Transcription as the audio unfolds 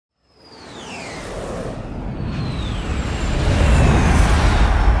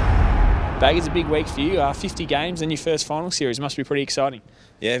Bag, it's a big week for you. 50 games and your first final series must be pretty exciting.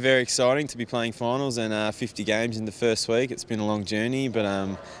 Yeah, very exciting to be playing finals and 50 games in the first week. It's been a long journey, but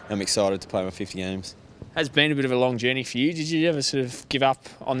I'm excited to play my 50 games. Has been a bit of a long journey for you. Did you ever sort of give up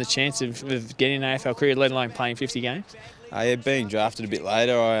on the chance of getting an AFL career, let alone playing 50 games? Yeah, being drafted a bit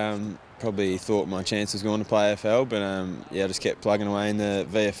later, I probably thought my chance was going to play AFL, but yeah, I just kept plugging away in the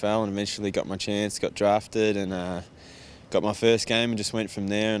VFL and eventually got my chance, got drafted and got my first game and just went from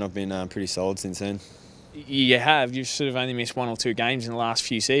there, and I've been pretty solid since then. You have. You've sort of only missed 1 or 2 games in the last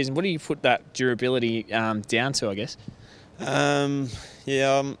few seasons. What do you put that durability down to, I guess?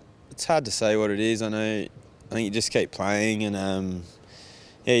 Yeah, it's hard to say what it is. I think you just keep playing and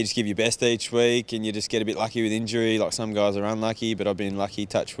yeah, you just give your best each week and you just get a bit lucky with injury. Like some guys are unlucky, but I've been lucky,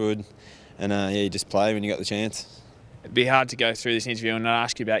 touch wood. And yeah, you just play when you got the chance. It'd be hard to go through this interview and not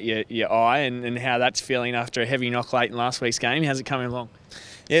ask you about your eye and how that's feeling after a heavy knock late in last week's game. How's it coming along?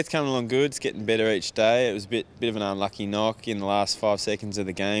 Yeah, it's coming along good. It's getting better each day. It was a bit of an unlucky knock in the last 5 seconds of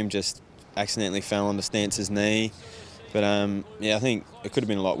the game. Just accidentally fell onto Stance's knee. But yeah, I think it could have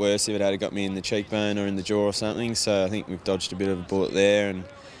been a lot worse if it had got me in the cheekbone or in the jaw or something. So I think we've dodged a bit of a bullet there, and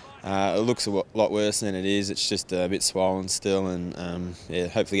it looks a lot worse than it is. It's just a bit swollen still, and yeah,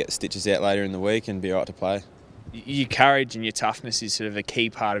 hopefully get the stitches out later in the week and be right to play. Your courage and your toughness is sort of a key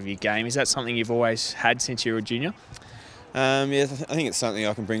part of your game. Is that something you've always had since you were a junior? Yeah, I think it's something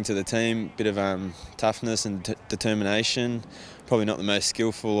I can bring to the team. Bit of toughness and determination. Probably not the most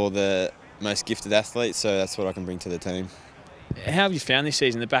skillful or the most gifted athlete, so that's what I can bring to the team. How have you found this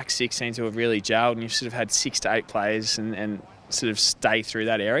season? The back six seem to have really gelled, and you've sort of had 6 to 8 players and sort of stay through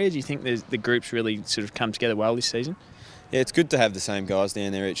that area. Do you think the group's really sort of come together well this season? Yeah, it's good to have the same guys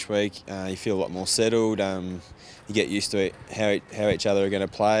down there each week. You feel a lot more settled. You get used to it, how each other are going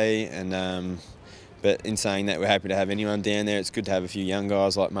to play, and but in saying that, we're happy to have anyone down there. It's good to have a few young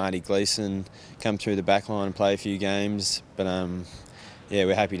guys like Marty Gleeson come through the back line and play a few games. But yeah,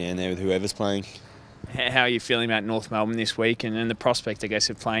 we're happy down there with whoever's playing. How are you feeling about North Melbourne this week and the prospect, I guess,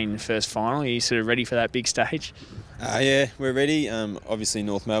 of playing the first final? Are you sort of ready for that big stage? Yeah, we're ready. Obviously,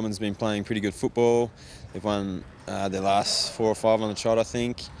 North Melbourne's been playing pretty good football. They've won their last 4 or 5 on the trot, I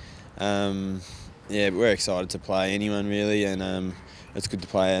think. Yeah, but we're excited to play anyone really, and it's good to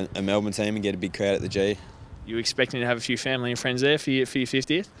play a Melbourne team and get a big crowd at the G. You expecting to have a few family and friends there for your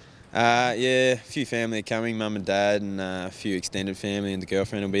 50th? Yeah, a few family are coming, mum and dad, and a few extended family, and the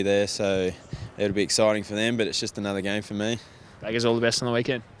girlfriend will be there, so it'll be exciting for them, but it's just another game for me. Baggers, all the best on the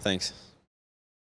weekend. Thanks.